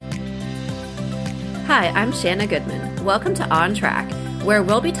Hi, I'm Shanna Goodman. Welcome to On Track, where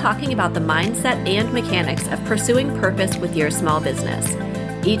we'll be talking about the mindset and mechanics of pursuing purpose with your small business.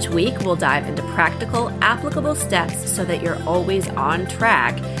 Each week, we'll dive into practical, applicable steps so that you're always on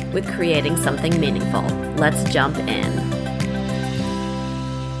track with creating something meaningful. Let's jump in.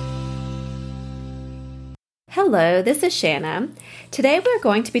 Hello, this is Shanna. Today we're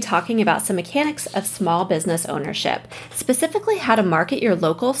going to be talking about some mechanics of small business ownership, specifically how to market your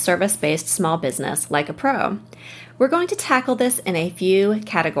local service-based small business like a pro. We're going to tackle this in a few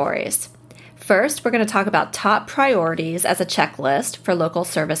categories. First, we're going to talk about top priorities as a checklist for local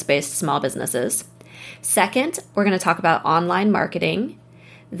service-based small businesses. Second, we're going to talk about online marketing,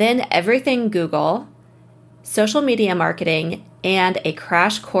 then everything Google, social media marketing, and a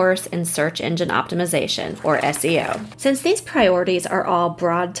crash course in search engine optimization, or SEO. Since these priorities are all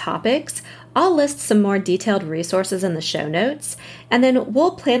broad topics, I'll list some more detailed resources in the show notes, and then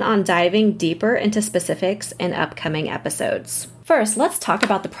we'll plan on diving deeper into specifics in upcoming episodes. First, let's talk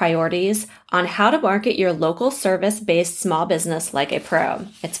about the priorities on how to market your local service-based small business like a pro.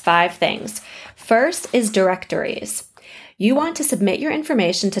 It's 5 things. First is directories. You want to submit your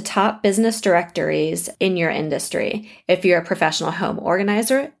information to top business directories in your industry. If you're a professional home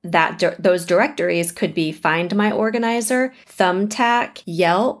organizer, those directories could be Find My Organizer, Thumbtack,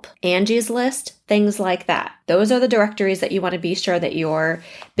 Yelp, Angie's List, things like that. Those are the directories that you want to be sure that your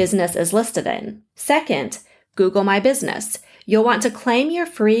business is listed in. Second, Google My Business. You'll want to claim your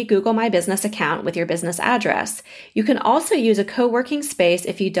free Google My Business account with your business address. You can also use a co-working space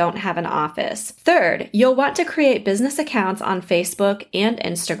if you don't have an office. Third, you'll want to create business accounts on Facebook and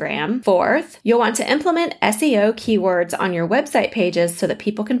Instagram. Fourth, you'll want to implement SEO keywords on your website pages so that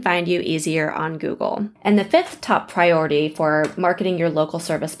people can find you easier on Google. And the 5th top priority for marketing your local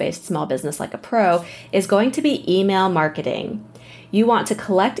service-based small business like a pro is going to be email marketing. You want to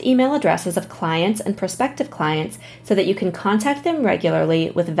collect email addresses of clients and prospective clients so that you can contact them regularly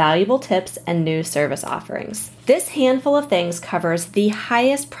with valuable tips and new service offerings. This handful of things covers the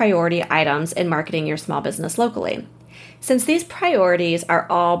highest priority items in marketing your small business locally. Since these priorities are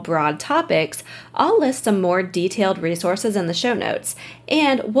all broad topics, I'll list some more detailed resources in the show notes,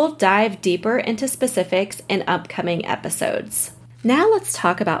 and we'll dive deeper into specifics in upcoming episodes. Now let's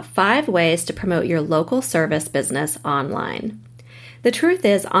talk about 5 ways to promote your local service business online. The truth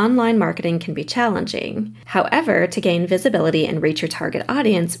is, online marketing can be challenging. However, to gain visibility and reach your target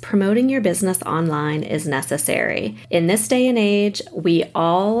audience, promoting your business online is necessary. In this day and age,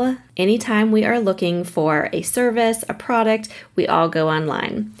 anytime we are looking for a service, a product, we all go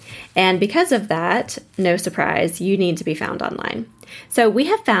online. And because of that, no surprise, you need to be found online. So we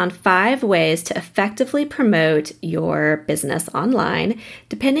have found 5 ways to effectively promote your business online,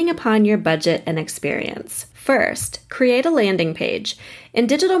 depending upon your budget and experience. First, create a landing page. In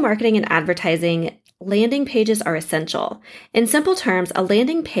digital marketing and advertising, landing pages are essential. In simple terms, a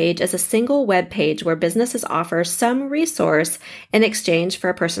landing page is a single web page where businesses offer some resource in exchange for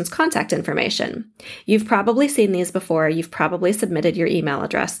a person's contact information. You've probably seen these before. You've probably submitted your email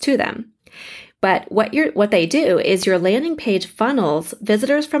address to them. But what they do is your landing page funnels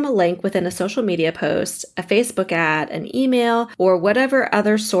visitors from a link within a social media post, a Facebook ad, an email, or whatever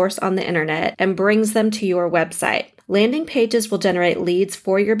other source on the internet and brings them to your website. Landing pages will generate leads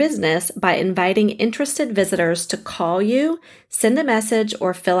for your business by inviting interested visitors to call you, send a message,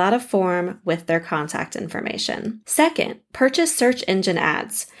 or fill out a form with their contact information. Second, purchase search engine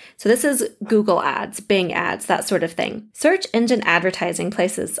ads. So this is Google ads, Bing ads, that sort of thing. Search engine advertising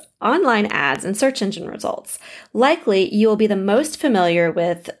places online ads in search engine results. Likely, you will be the most familiar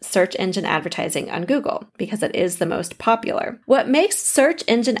with search engine advertising on Google because it is the most popular. What makes search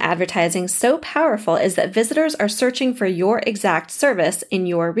engine advertising so powerful is that visitors are searching for your exact service in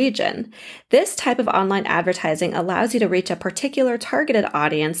your region. This type of online advertising allows you to reach a particular targeted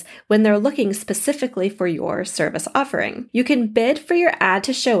audience when they're looking specifically for your service offering. You can bid for your ad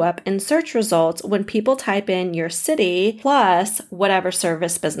to show up in search results when people type in your city plus whatever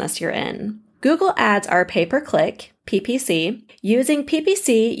service business you're in. Google Ads are pay-per-click, PPC. Using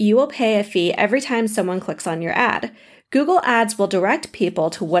PPC, you will pay a fee every time someone clicks on your ad. Google Ads will direct people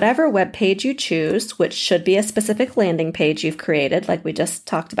to whatever web page you choose, which should be a specific landing page you've created, like we just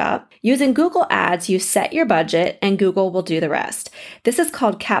talked about. Using Google Ads, you set your budget and Google will do the rest. This is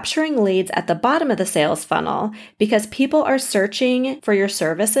called capturing leads at the bottom of the sales funnel because people are searching for your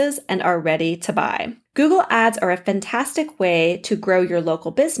services and are ready to buy. Google Ads are a fantastic way to grow your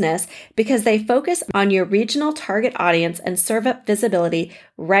local business because they focus on your regional target audience and serve up visibility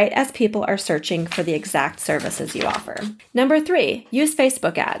right as people are searching for the exact services you offer. Number 3, use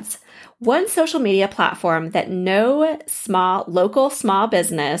Facebook ads. One social media platform that no local small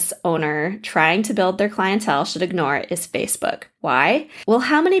business owner trying to build their clientele should ignore is Facebook. Why? Well,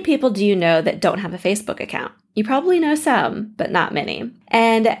 how many people do you know that don't have a Facebook account? You probably know some, but not many.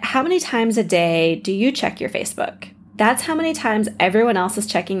 And how many times a day do you check your Facebook? That's how many times everyone else is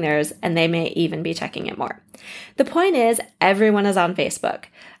checking theirs, and they may even be checking it more. The point is, everyone is on Facebook.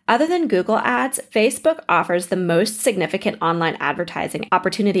 Other than Google Ads, Facebook offers the most significant online advertising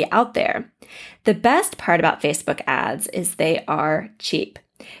opportunity out there. The best part about Facebook ads is they are cheap.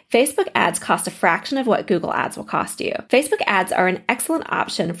 Facebook ads cost a fraction of what Google ads will cost you. Facebook ads are an excellent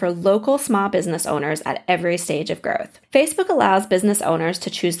option for local small business owners at every stage of growth. Facebook allows business owners to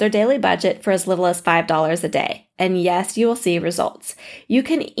choose their daily budget for as little as $5 a day. And yes, you will see results. You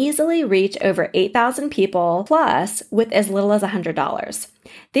can easily reach over 8,000 people plus with as little as $100.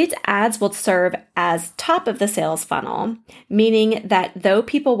 These ads will serve as top of the sales funnel, meaning that though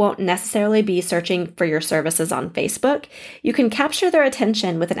people won't necessarily be searching for your services on Facebook, you can capture their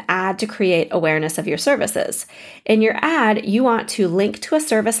attention with an ad to create awareness of your services. In your ad, you want to link to a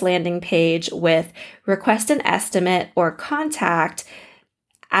service landing page with request an estimate or contact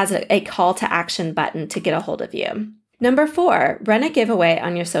as a call to action button to get a hold of you. Number 4, run a giveaway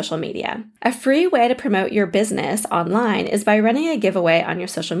on your social media. A free way to promote your business online is by running a giveaway on your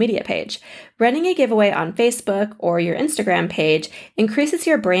social media page. Running a giveaway on Facebook or your Instagram page increases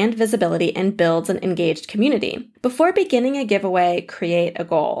your brand visibility and builds an engaged community. Before beginning a giveaway, create a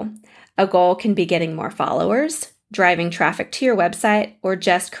goal. A goal can be getting more followers, driving traffic to your website, or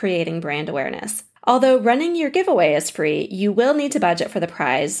just creating brand awareness. Although running your giveaway is free, you will need to budget for the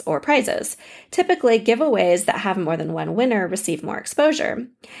prize or prizes. Typically, giveaways that have more than one winner receive more exposure.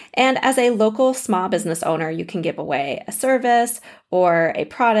 And as a local small business owner, you can give away a service or a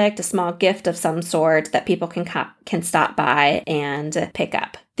product, a small gift of some sort that people can stop by and pick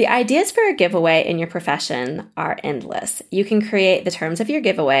up. The ideas for a giveaway in your profession are endless. You can create the terms of your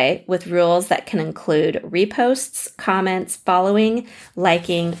giveaway with rules that can include reposts, comments, following,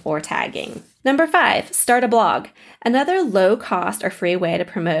 liking, or tagging. Number 5, start a blog. Another low cost or free way to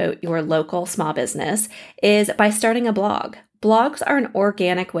promote your local small business is by starting a blog. Blogs are an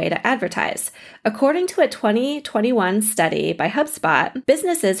organic way to advertise. According to a 2021 study by HubSpot,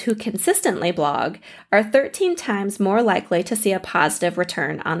 businesses who consistently blog are 13 times more likely to see a positive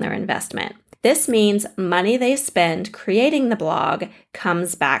return on their investment. This means money they spend creating the blog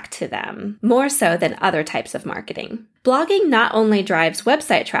comes back to them, more so than other types of marketing. Blogging not only drives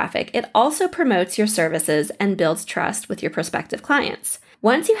website traffic, it also promotes your services and builds trust with your prospective clients.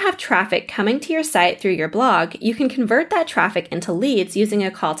 Once you have traffic coming to your site through your blog, you can convert that traffic into leads using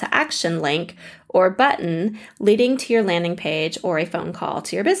a call to action link or button leading to your landing page or a phone call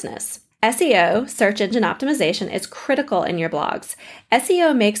to your business. SEO, search engine optimization, is critical in your blogs.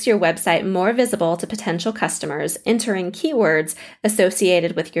 SEO makes your website more visible to potential customers entering keywords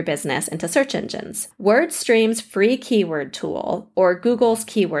associated with your business into search engines. WordStream's free keyword tool, or Google's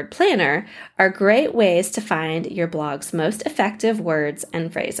Keyword Planner, are great ways to find your blog's most effective words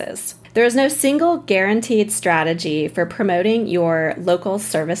and phrases. There is no single guaranteed strategy for promoting your local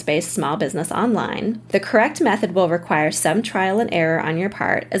service-based small business online. The correct method will require some trial and error on your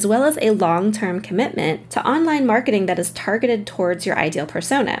part, as well as a long-term commitment to online marketing that is targeted towards your ideal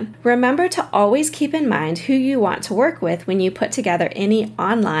persona. Remember to always keep in mind who you want to work with when you put together any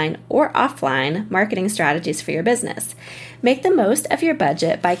online or offline marketing strategies for your business. Make the most of your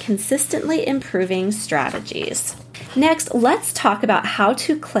budget by consistently improving strategies. Next, let's talk about how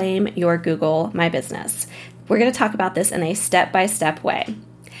to claim your Google My Business. We're going to talk about this in a step-by-step way.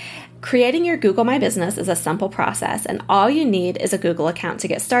 Creating your Google My Business is a simple process, and all you need is a Google account to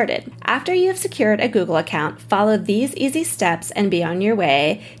get started. After you have secured a Google account, follow these easy steps and be on your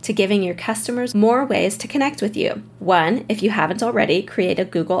way to giving your customers more ways to connect with you. 1, if you haven't already, create a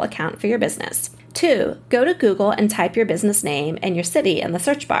Google account for your business. 2, go to Google and type your business name and your city in the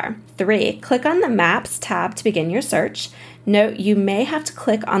search bar. 3, click on the Maps tab to begin your search. Note you may have to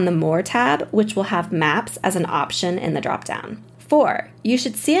click on the More tab, which will have Maps as an option in the dropdown. 4, you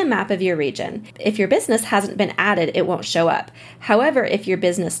should see a map of your region. If your business hasn't been added, it won't show up. However, if your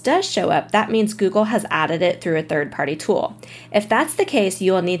business does show up, that means Google has added it through a third-party tool. If that's the case,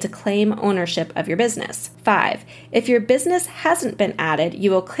 you will need to claim ownership of your business. 5, if your business hasn't been added,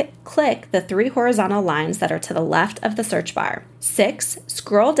 you will click the 3 horizontal lines that are to the left of the search bar. 6,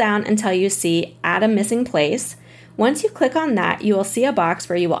 scroll down until you see Add a Missing Place. Once you click on that, you will see a box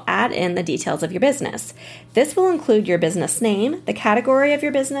where you will add in the details of your business. This will include your business name, the category of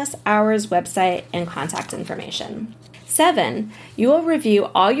your business, hours, website, and contact information. 7, you will review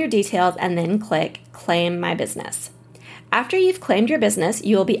all your details and then click Claim My Business. After you've claimed your business,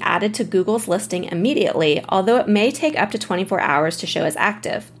 you will be added to Google's listing immediately, although it may take up to 24 hours to show as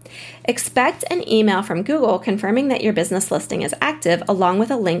active. Expect an email from Google confirming that your business listing is active, along with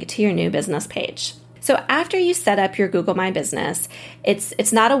a link to your new business page. So after you set up your Google My Business,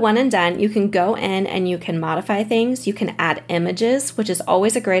 it's not a one and done. You can go in and you can modify things. You can add images, which is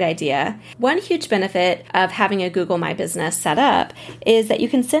always a great idea. One huge benefit of having a Google My Business set up is that you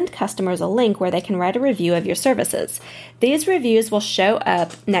can send customers a link where they can write a review of your services. These reviews will show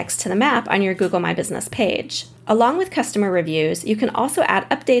up next to the map on your Google My Business page. Along with customer reviews, you can also add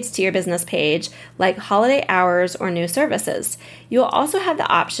updates to your business page like holiday hours or new services. You'll also have the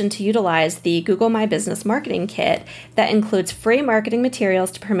option to utilize the Google My Business Marketing Kit that includes free marketing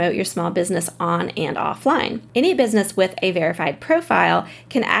materials to promote your small business on and offline. Any business with a verified profile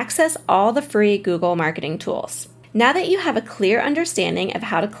can access all the free Google marketing tools. Now that you have a clear understanding of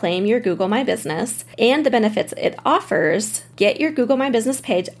how to claim your Google My Business and the benefits it offers, get your Google My Business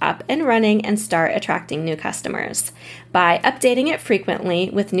page up and running and start attracting new customers. By updating it frequently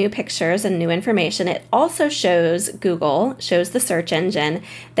with new pictures and new information, it also shows the search engine,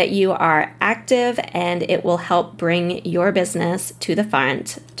 that you are active, and it will help bring your business to the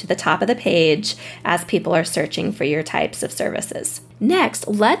front, to the top of the page as people are searching for your types of services. Next,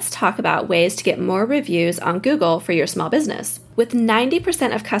 let's talk about ways to get more reviews on Google for your small business. With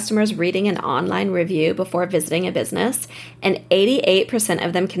 90% of customers reading an online review before visiting a business, and 88%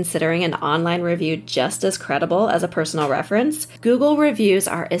 of them considering an online review just as credible as a personal reference, Google reviews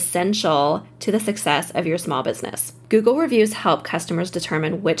are essential to the success of your small business. Google reviews help customers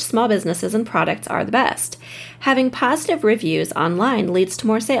determine which small businesses and products are the best. Having positive reviews online leads to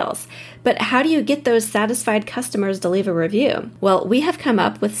more sales. But how do you get those satisfied customers to leave a review? Well, we have come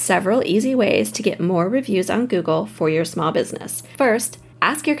up with several easy ways to get more reviews on Google for your small business. First,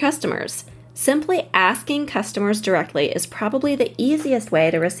 ask your customers. Simply asking customers directly is probably the easiest way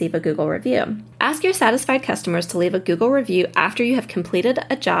to receive a Google review. Ask your satisfied customers to leave a Google review after you have completed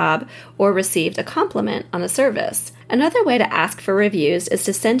a job or received a compliment on a service. Another way to ask for reviews is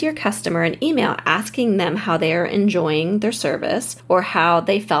to send your customer an email asking them how they are enjoying their service or how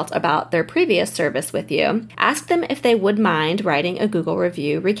they felt about their previous service with you. Ask them if they would mind writing a Google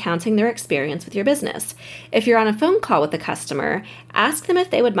review recounting their experience with your business. If you're on a phone call with a customer, ask them if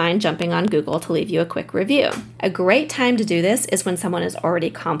they would mind jumping on Google to leave you a quick review. A great time to do this is when someone is already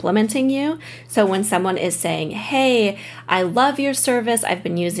complimenting you. So when someone is saying, "Hey, I love your service. I've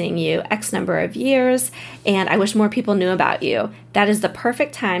been using you X number of years, and I wish more people knew about you," that is the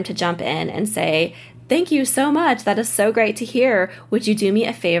perfect time to jump in and say, "Thank you so much. That is so great to hear. Would you do me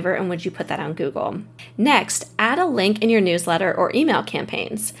a favor and would you put that on Google?" Next, add a link in your newsletter or email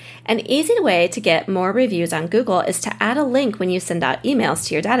campaigns. An easy way to get more reviews on Google is to add a link when you send out emails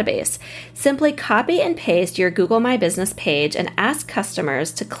to your database. Simply copy and paste your Google My Business page and ask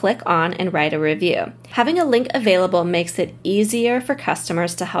customers to click on and write a review. Having a link available makes it easier for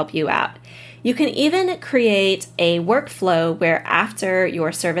customers to help you out. You can even create a workflow where after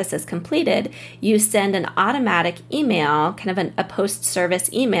your service is completed, you send an automatic email, kind of a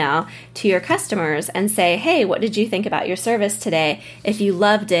post-service email to your customers and say, "Hey, what did you think about your service today? If you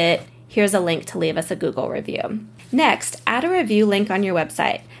loved it, here's a link to leave us a Google review." Next, add a review link on your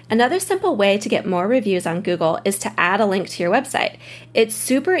website. Another simple way to get more reviews on Google is to add a link to your website. It's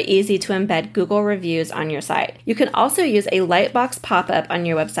super easy to embed Google reviews on your site. You can also use a lightbox pop-up on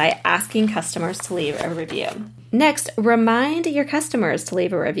your website asking customers to leave a review. Next, remind your customers to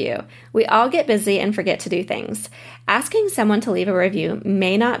leave a review. We all get busy and forget to do things. Asking someone to leave a review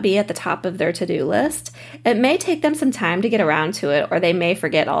may not be at the top of their to-do list. It may take them some time to get around to it, or they may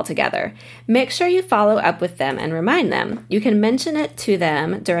forget altogether. Make sure you follow up with them and remind them. You can mention it to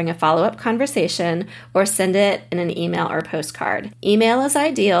them during a follow-up conversation or send it in an email or postcard. Email is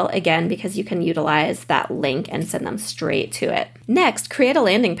ideal, again, because you can utilize that link and send them straight to it. Next, create a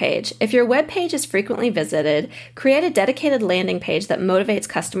landing page. If your web page is frequently visited, create a dedicated landing page that motivates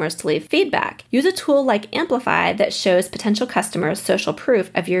customers to leave feedback. Use a tool like Amplify that shows potential customers social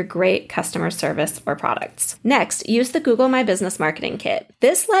proof of your great customer service or products. Next, use the Google My Business Marketing Kit.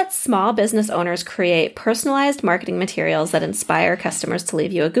 This lets small business owners create personalized marketing materials that inspire customers to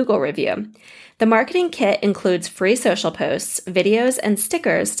leave you a Google review. The marketing kit includes free social posts, videos, and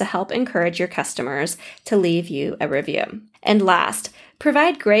stickers to help encourage your customers to leave you a review. And last,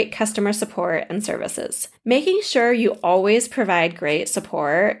 provide great customer support and services. Making sure you always provide great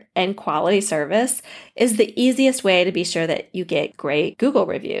support and quality service is the easiest way to be sure that you get great Google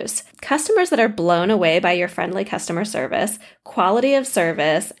reviews. Customers that are blown away by your friendly customer service, quality of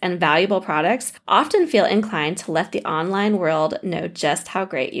service, and valuable products often feel inclined to let the online world know just how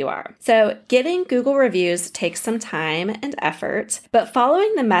great you are. So getting Google reviews takes some time and effort, but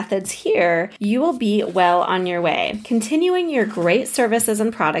following the methods here, you will be well on your way. Continuing your great services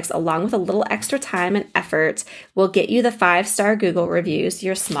and products along with a little extra time and effort will get you the 5-star Google reviews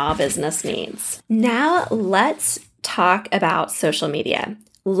your small business needs. Now let's talk about social media.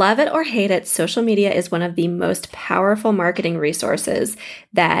 Love it or hate it, social media is one of the most powerful marketing resources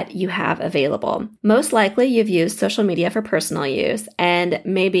that you have available. Most likely you've used social media for personal use and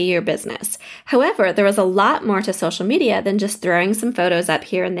maybe your business. However, there is a lot more to social media than just throwing some photos up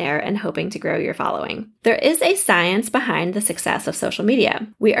here and there and hoping to grow your following. There is a science behind the success of social media.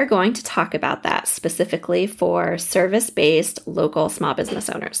 We are going to talk about that specifically for service-based local small business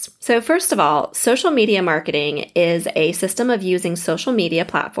owners. So first of all, social media marketing is a system of using social media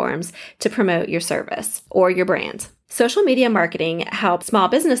platforms to promote your service or your brand. Social media marketing helps small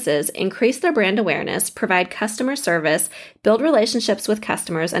businesses increase their brand awareness, provide customer service, build relationships with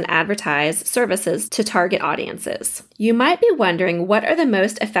customers, and advertise services to target audiences. You might be wondering, what are the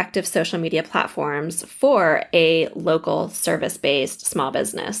most effective social media platforms for a local service-based small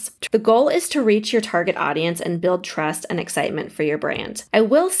business? The goal is to reach your target audience and build trust and excitement for your brand. I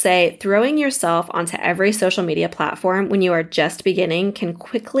will say, throwing yourself onto every social media platform when you are just beginning can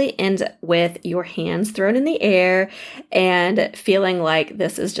quickly end with your hands thrown in the air and feeling like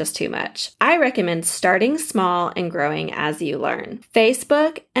this is just too much. I recommend starting small and growing as you learn.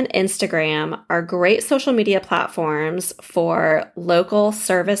 Facebook and Instagram are great social media platforms for local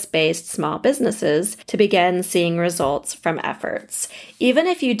service-based small businesses to begin seeing results from efforts. Even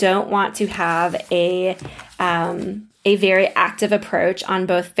if you don't want to have a very active approach on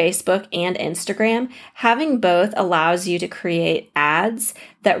both Facebook and Instagram, having both allows you to create ads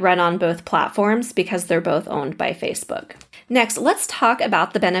that run on both platforms because they're both owned by Facebook. Next, let's talk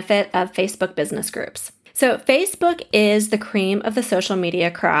about the benefit of Facebook business groups. So Facebook is the cream of the social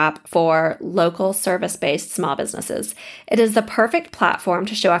media crop for local service-based small businesses. It is the perfect platform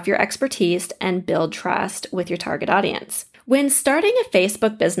to show off your expertise and build trust with your target audience. When starting a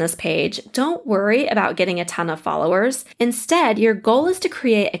Facebook business page, don't worry about getting a ton of followers. Instead, your goal is to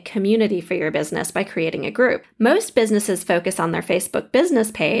create a community for your business by creating a group. Most businesses focus on their Facebook business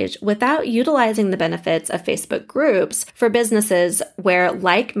page without utilizing the benefits of Facebook groups for businesses where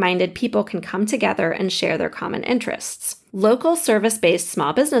like-minded people can come together and share their common interests. Local service-based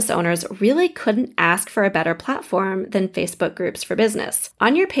small business owners really couldn't ask for a better platform than Facebook groups for business.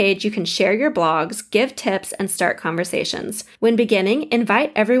 On your page, you can share your blogs, give tips, and start conversations. When beginning,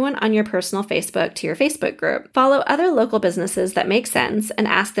 invite everyone on your personal Facebook to your Facebook group. Follow other local businesses that make sense and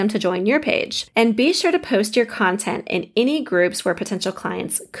ask them to join your page. And be sure to post your content in any groups where potential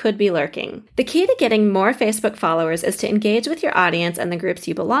clients could be lurking. The key to getting more Facebook followers is to engage with your audience and the groups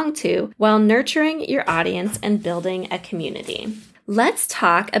you belong to while nurturing your audience and building a community. Let's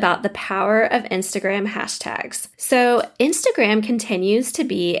talk about the power of Instagram hashtags. So Instagram continues to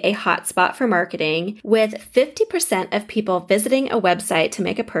be a hotspot for marketing, with 50% of people visiting a website to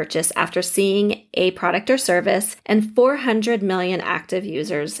make a purchase after seeing a product or service and 400 million active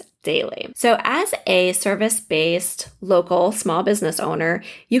users daily. So as a service-based local small business owner,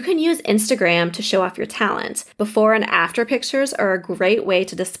 you can use Instagram to show off your talent. Before and after pictures are a great way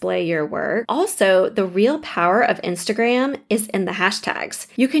to display your work. Also, the real power of Instagram is in the hashtags.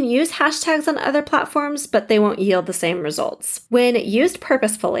 You can use hashtags on other platforms, but they won't yield the same results. When used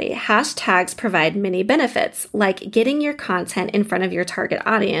purposefully, hashtags provide many benefits, like getting your content in front of your target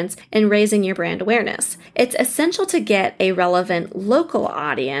audience and raising your brand awareness. It's essential to get a relevant local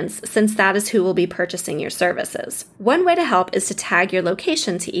audience, since that is who will be purchasing your services. One way to help is to tag your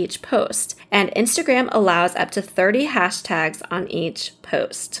location to each post, and Instagram allows up to 30 hashtags on each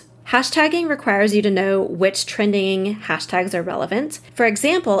post. Hashtagging requires you to know which trending hashtags are relevant. For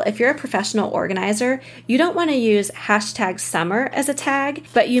example, if you're a professional organizer, you don't want to use hashtag summer as a tag,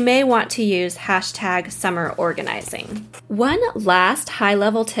 but you may want to use hashtag summer organizing. One last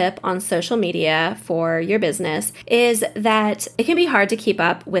high-level tip on social media for your business is that it can be hard to keep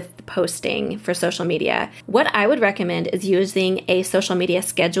up with posting for social media. What I would recommend is using a social media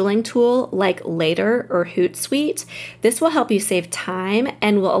scheduling tool like Later or Hootsuite. This will help you save time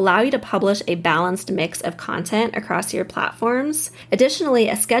and will allow allow you to publish a balanced mix of content across your platforms. Additionally,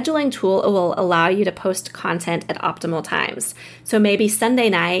 a scheduling tool will allow you to post content at optimal times. So maybe Sunday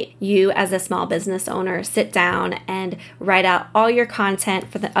night, you as a small business owner sit down and write out all your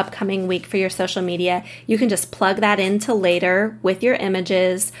content for the upcoming week for your social media. You can just plug that into later with your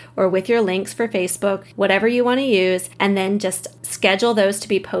images or with your links for Facebook, whatever you want to use, and then just schedule those to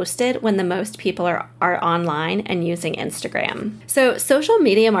be posted when the most people are online and using Instagram. So social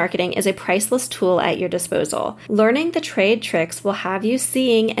media marketing is a priceless tool at your disposal. Learning the trade tricks will have you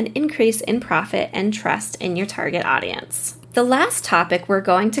seeing an increase in profit and trust in your target audience. The last topic we're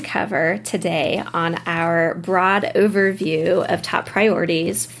going to cover today on our broad overview of top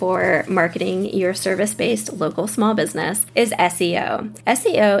priorities for marketing your service-based local small business is SEO.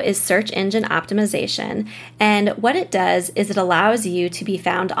 SEO is search engine optimization, and what it does is it allows you to be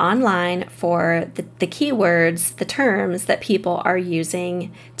found online for the keywords, the terms that people are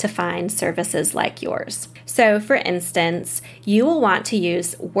using to find services like yours. So, for instance, you will want to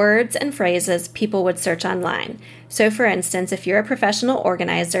use words and phrases people would search online. So, for instance, if you're a professional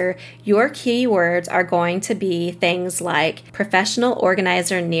organizer, your keywords are going to be things like professional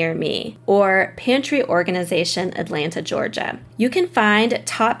organizer near me or pantry organization Atlanta, Georgia. You can find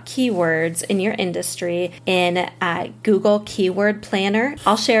top keywords in your industry in Google Keyword Planner.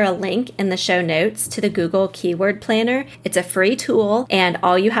 I'll share a link in the show notes to the Google Keyword Planner. It's a free tool, and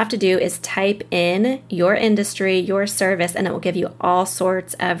all you have to do is type in your industry, your service, and it will give you all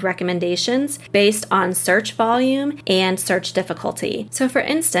sorts of recommendations based on search volume and search difficulty. So for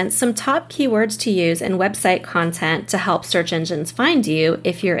instance, some top keywords to use in website content to help search engines find you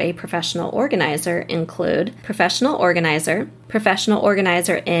if you're a professional organizer include professional organizer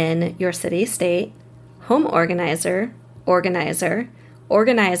in your city, state, home organizer, organizer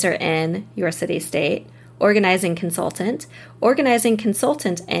in your city, state, organizing consultant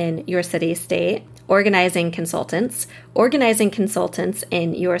in your city, state, organizing consultants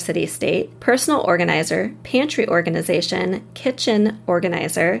in your city, state, personal organizer, pantry organization, kitchen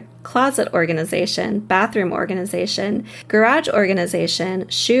organizer, closet organization, bathroom organization, garage organization,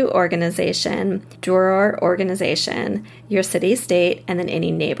 shoe organization, drawer organization, your city, state, and then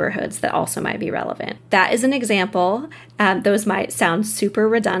any neighborhoods that also might be relevant. That is an example. Those might sound super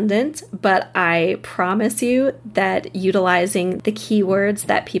redundant, but I promise you that utilizing the keywords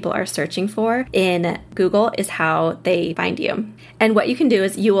that people are searching for in Google is how they find you. And what you can do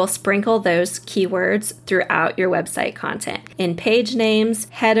is you will sprinkle those keywords throughout your website content in page names,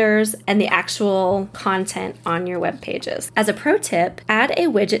 headers, and the actual content on your web pages. As a pro tip, add a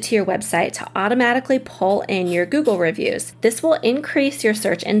widget to your website to automatically pull in your Google reviews. This will increase your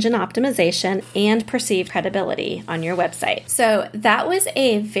search engine optimization and perceived credibility on your website. So that was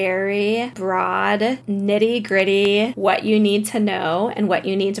a very broad, nitty-gritty, what you need to know and what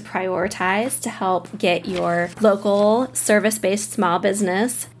you need to prioritize to help get your local service-based small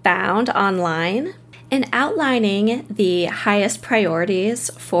business found online. In outlining the highest priorities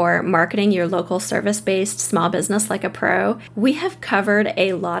for marketing your local service-based small business like a pro, we have covered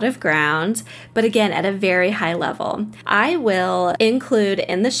a lot of ground, but again, at a very high level. I will include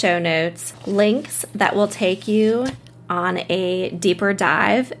in the show notes links that will take you on a deeper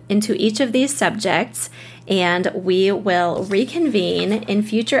dive into each of these subjects, and we will reconvene in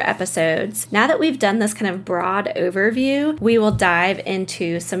future episodes. Now that we've done this kind of broad overview, we will dive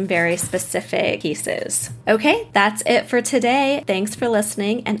into some very specific pieces. Okay, that's it for today. Thanks for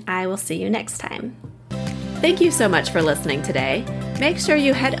listening, and I will see you next time. Thank you so much for listening today. Make sure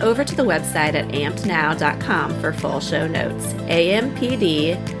you head over to the website at ampednow.com for full show notes,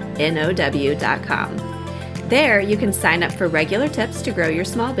 ampednow.com. There, you can sign up for regular tips to grow your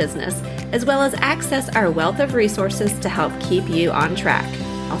small business, as well as access our wealth of resources to help keep you on track.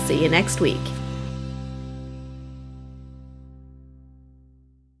 I'll see you next week.